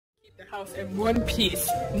The house in one piece.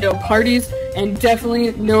 No parties, and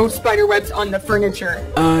definitely no spider webs on the furniture.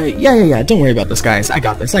 Yeah. Don't worry about this, guys. I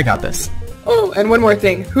got this. Oh, and one more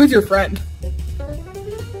thing. Who's your friend?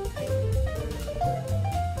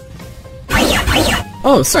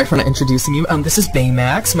 Oh, sorry for not introducing you. This is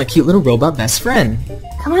Baymax, my cute little robot best friend.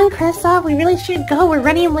 Come on, Kristoff, we really should go. We're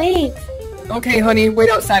running late. Okay, honey, wait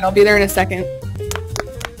outside. I'll be there in a second.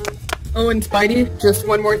 Oh, and Spidey, just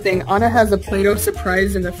one more thing. Anna has a Play-Doh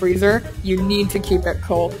surprise in the freezer. You need to keep it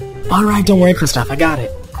cold. Alright, don't worry, Kristoff, I got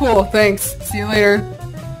it. Cool, thanks. See you later.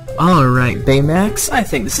 Alright, Baymax, I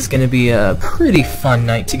think this is gonna be a pretty fun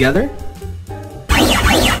night together.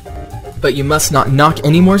 But you must not knock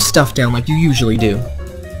any more stuff down like you usually do.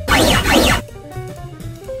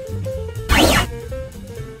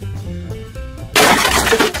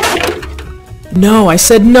 No, I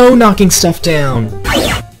said no knocking stuff down!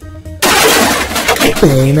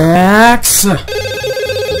 Baymax!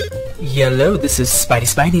 Hello, this is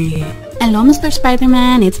Spidey. Hello, Mr.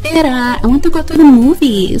 Spider-Man, it's Vera. I want to go to the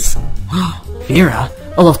movies. Vera?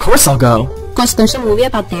 Oh, of course I'll go. Because there's a movie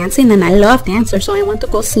about dancing and I love dancers, so I want to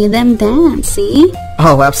go see them dance, see?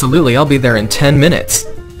 Oh, absolutely, I'll be there in 10 minutes.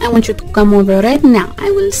 I want you to come over right now. I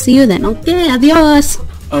will see you then, okay? Adios!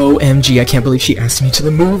 OMG, I can't believe she asked me to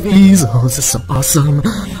the movies. Oh, this is so awesome. What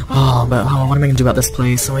am I gonna do about this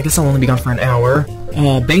place? So I guess I'll only be gone for an hour.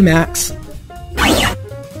 Baymax.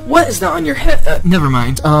 What is that on your head? Never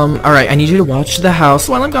mind. Alright, I need you to watch the house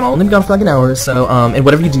while I'm gone. I'll only be gone for like an hour, so, and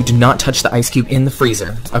whatever you do, do not touch the ice cube in the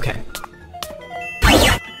freezer. Okay.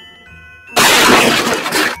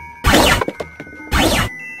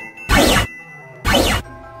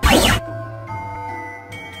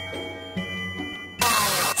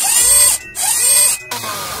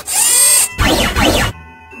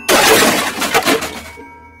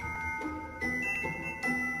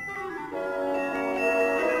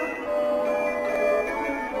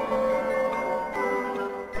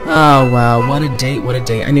 Oh wow, what a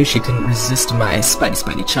date. I knew she couldn't resist my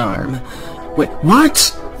Spidey charm. Wait, what?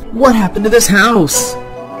 What happened to this house?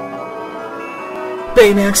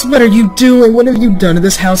 Baymax, what are you doing? What have you done to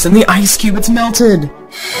this house and the ice cube? It's melted!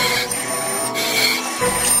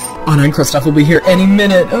 Anna and Kristoff will be here any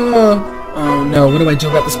minute. Oh no, what do I do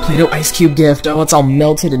about this Play-Doh ice cube gift? Oh, it's all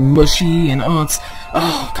melted and mushy and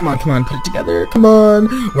oh, come on, put it together. Come on,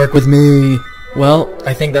 work with me. Well,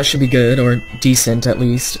 I think that should be good, or decent at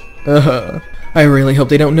least. I really hope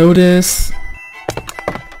they don't notice.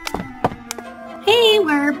 Hey,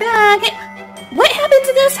 we're back! What happened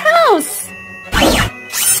to this house?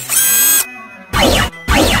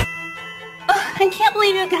 I can't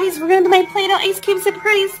believe you guys ruined my Play-Doh ice cube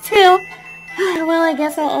surprise too. Well, I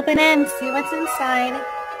guess I'll open it and see what's inside.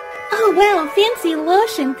 Oh wow, fancy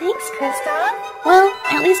lotion. Thanks, Kristoff. Well,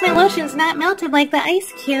 at least my lotion's not melted like the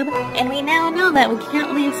ice cube, and we now know that we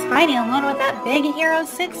can't leave Spidey alone with that big Hero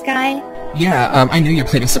 6 guy. Yeah, I knew your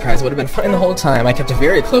Play-Doh surprise would have been fine the whole time. I kept a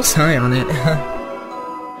very close eye on it.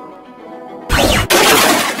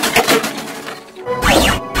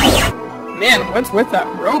 Man, what's with that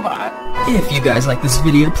robot? If you guys like this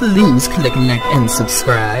video, please click like and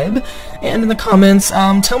subscribe. And in the comments,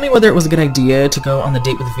 tell me whether it was a good idea to go on the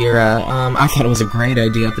date with Vera. I thought it was a great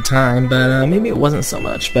idea at the time, but maybe it wasn't so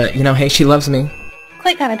much. But, you know, hey, she loves me.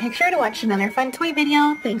 Click on a picture to watch another fun toy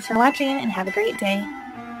video. Thanks for watching, and have a great day.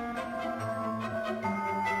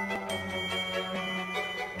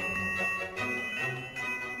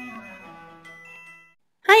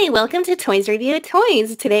 Hi, welcome to Toys Review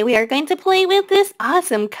Toys. Today we are going to play with this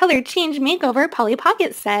awesome color change makeover Polly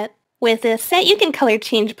Pocket set. With this set, you can color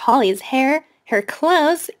change Polly's hair, her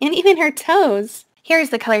clothes, and even her toes. Here's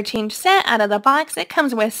the color change set out of the box. It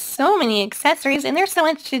comes with so many accessories, and there's so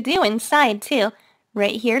much to do inside too.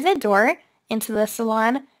 Right here's a door into the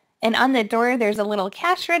salon, and on the door there's a little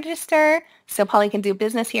cash register, so Polly can do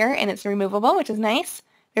business here, and it's removable, which is nice.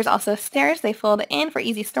 There's also stairs. They fold in for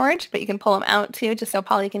easy storage, but you can pull them out too, just so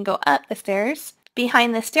Polly can go up the stairs.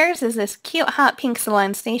 Behind the stairs is this cute hot pink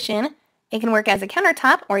salon station. It can work as a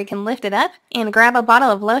countertop, or you can lift it up and grab a bottle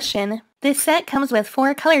of lotion. This set comes with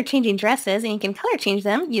 4 color changing dresses, and you can color change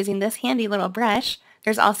them using this handy little brush.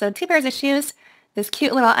 There's also 2 pairs of shoes, this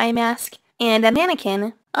cute little eye mask, and a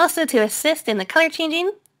mannequin. Also, to assist in the color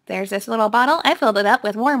changing, there's this little bottle. I filled it up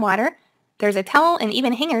with warm water. There's a towel and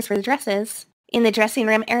even hangers for the dresses. In the dressing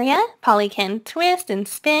room area, Polly can twist and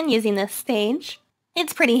spin using this stage.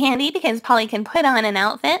 It's pretty handy because Polly can put on an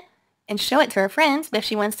outfit and show it to her friends, but if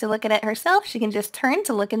she wants to look at it herself, she can just turn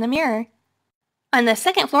to look in the mirror. On the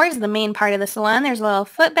second floor is the main part of the salon. There's a little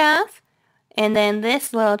foot bath, and then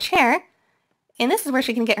this little chair, and this is where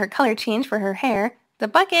she can get her color change for her hair. The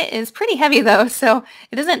bucket is pretty heavy though, so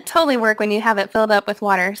it doesn't totally work when you have it filled up with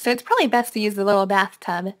water, so it's probably best to use the little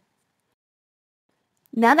bathtub.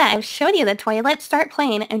 Now that I've showed you the toy, let's start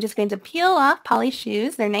playing. I'm just going to peel off Polly's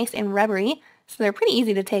shoes. They're nice and rubbery, so they're pretty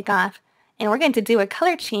easy to take off. And we're going to do a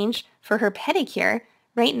color change for her pedicure.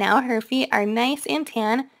 Right now, her feet are nice and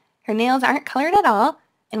tan. Her nails aren't colored at all.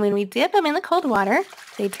 And when we dip them in the cold water,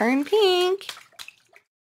 they turn pink.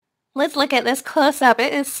 Let's look at this close up.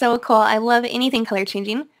 It is so cool. I love anything color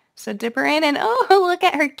changing. So dip her in and oh, look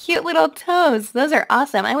at her cute little toes. Those are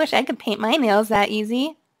awesome. I wish I could paint my nails that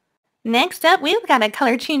easy. Next up, we've got to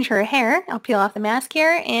color change her hair. I'll peel off the mask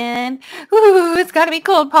here and ooh, it's got to be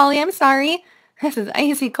cold, Polly. I'm sorry. This is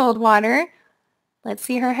icy cold water. Let's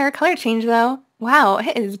see her hair color change though. Wow,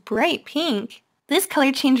 it is bright pink. This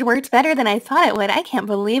color change works better than I thought it would. I can't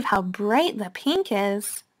believe how bright the pink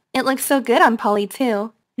is. It looks so good on Polly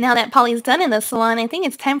too. Now that Polly's done in the salon, I think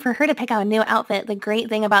it's time for her to pick out a new outfit. The great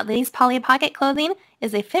thing about these Polly Pocket clothing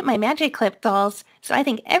is they fit my Magicofcartoon dolls, so I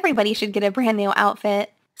think everybody should get a brand new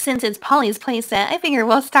outfit. Since it's Polly's playset, I figure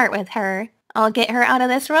we'll start with her. I'll get her out of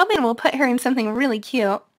this robe and we'll put her in something really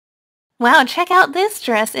cute. Wow, check out this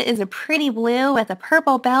dress. It is a pretty blue with a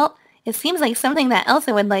purple belt. It seems like something that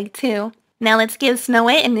Elsa would like too. Now let's give Snow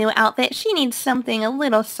White a new outfit. She needs something a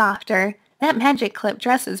little softer. That magic clip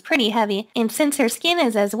dress is pretty heavy, and since her skin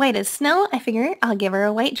is as white as snow, I figure I'll give her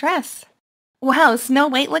a white dress. Wow, Snow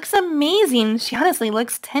White looks amazing! She honestly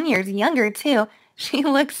looks 10 years younger too. She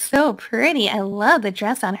looks so pretty. I love the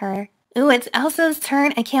dress on her. Ooh, it's Elsa's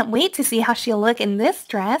turn. I can't wait to see how she'll look in this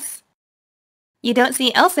dress. You don't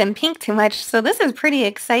see Elsa in pink too much, so this is pretty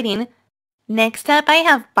exciting. Next up, I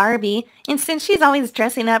have Barbie, and since she's always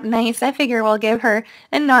dressing up nice, I figure we'll give her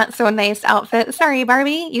a not-so-nice outfit. Sorry,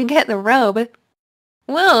 Barbie, you get the robe.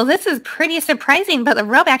 Whoa, this is pretty surprising, but the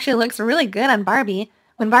robe actually looks really good on Barbie.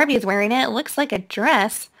 When Barbie is wearing it, it looks like a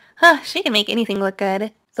dress. Huh, she can make anything look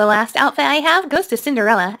good. The last outfit I have goes to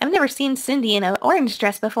Cinderella. I've never seen Cindy in an orange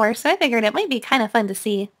dress before, so I figured it might be kind of fun to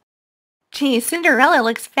see. Geez, Cinderella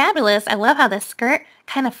looks fabulous. I love how the skirt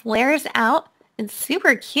kind of flares out. It's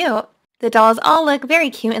super cute. The dolls all look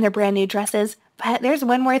very cute in their brand new dresses, but there's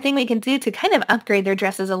one more thing we can do to kind of upgrade their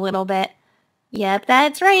dresses a little bit. Yep,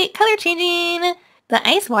 that's right, color changing! The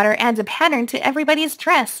ice water adds a pattern to everybody's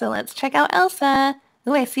dress, so let's check out Elsa.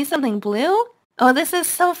 Ooh, I see something blue? Oh, this is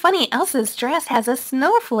so funny. Elsa's dress has a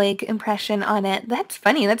snowflake impression on it. That's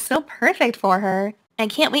funny, that's so perfect for her. I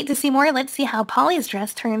can't wait to see more. Let's see how Polly's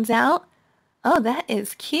dress turns out. Oh, that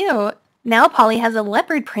is cute. Now Polly has a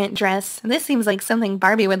leopard print dress. This seems like something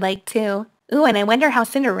Barbie would like too. Ooh, and I wonder how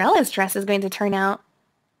Cinderella's dress is going to turn out.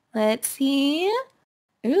 Let's see.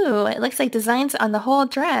 Ooh, it looks like designs on the whole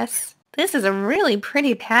dress. This is a really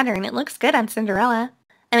pretty pattern. It looks good on Cinderella.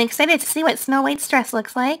 I'm excited to see what Snow White's dress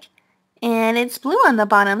looks like. And it's blue on the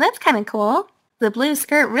bottom. That's kind of cool. The blue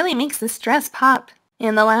skirt really makes this dress pop.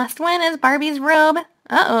 And the last one is Barbie's robe.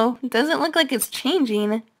 Uh-oh, it doesn't look like it's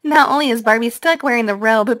changing. Not only is Barbie stuck wearing the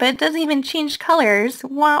robe, but it doesn't even change colors.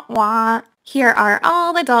 Wah wah. Here are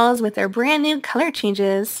all the dolls with their brand new color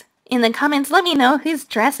changes. In the comments, let me know whose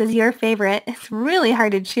dress is your favorite. It's really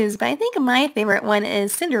hard to choose, but I think my favorite one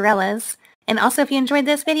is Cinderella's. And also, if you enjoyed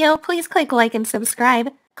this video, please click like and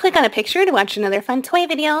subscribe. Click on a picture to watch another fun toy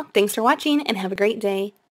video. Thanks for watching, and have a great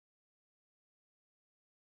day.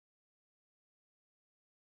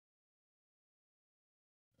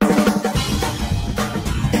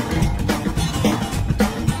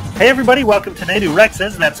 Hey everybody, welcome to Nadu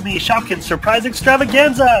Rex's, that's me, Shopkins Surprise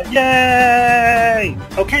Extravaganza! Yay!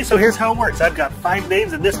 Okay, so here's how it works. I've got 5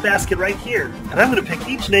 names in this basket right here, and I'm going to pick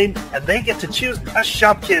each name, and they get to choose a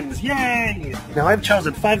Shopkins! Yay! Now I've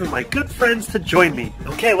chosen 5 of my good friends to join me.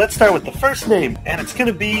 Okay, let's start with the first name, and it's going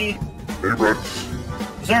to be... Hey Rex.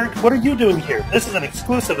 Zerg, what are you doing here? This is an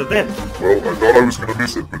exclusive event. Well, I thought I was going to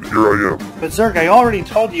miss it, but here I am. But Zerg, I already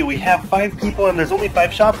told you we have 5 people and there's only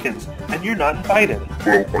 5 Shopkins, and you're not invited.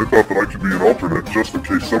 Well, I thought that I could be an alternate just in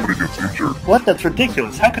case somebody gets injured. What? That's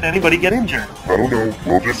ridiculous. How could anybody get injured? I don't know.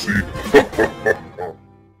 We'll just see.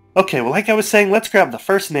 Okay, well, like I was saying, let's grab the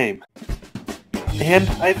first name. And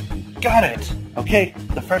I've got it. Okay,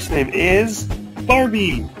 the first name is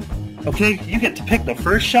Barbie. Okay, you get to pick the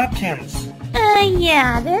first Shopkins.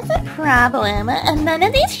 Yeah, there's a problem. None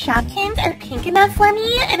of these Shopkins are pink enough for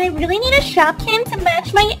me, and I really need a Shopkin to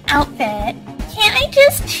match my outfit. Can't I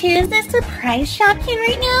just choose the surprise Shopkin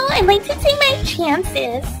right now? I'd like to take my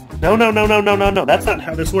chances. No, that's not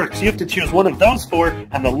how this works. You have to choose one of those 4,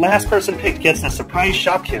 and the last person picked gets the surprise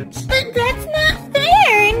Shopkins. But that's not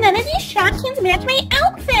fair! None of these Shopkins match my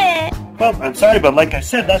outfit! Well, I'm sorry, but like I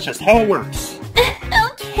said, that's just how it works.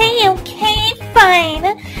 Okay, fine.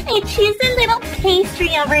 I choose the little pastry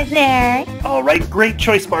over there. Alright, great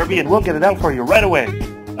choice, Barbie, and we'll get it out for you right away.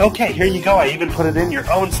 Okay, here you go. I even put it in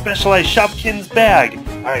your own specialized Shopkins bag.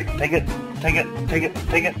 Alright, take it. Take it. Take it.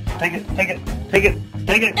 Take it. Take it. Take it. Take it.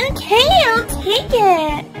 Take it. Okay, I'll take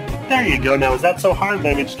it. There you go. Now, is that so hard?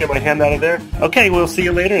 Let me just get my hand out of there. Okay, we'll see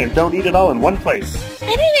you later, and don't eat it all in one place.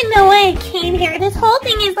 I don't even know why I came here. This whole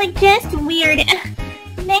thing is like just weird.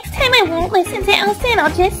 Next time I won't listen to Elsa and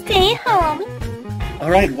I'll just stay home.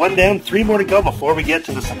 Alright, 1 down, 3 more to go before we get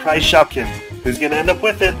to the surprise Shopkins. Who's gonna end up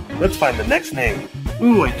with it? Let's find the next name.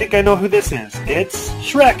 Ooh, I think I know who this is. It's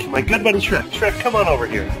Shrek, my good buddy Shrek. Shrek, come on over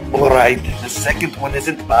here. Alright, the second one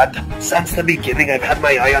isn't bad. Since the beginning, I've had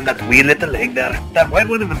my eye on that wee little egg there. That white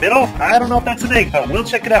one in the middle? I don't know if that's an egg, but we'll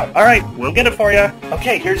check it out. Alright, we'll get it for you.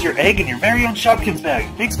 Okay, here's your egg and your very own Shopkins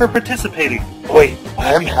bag. Thanks for participating. Oi,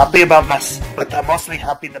 I am happy about this, but I'm mostly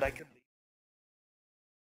happy that I can...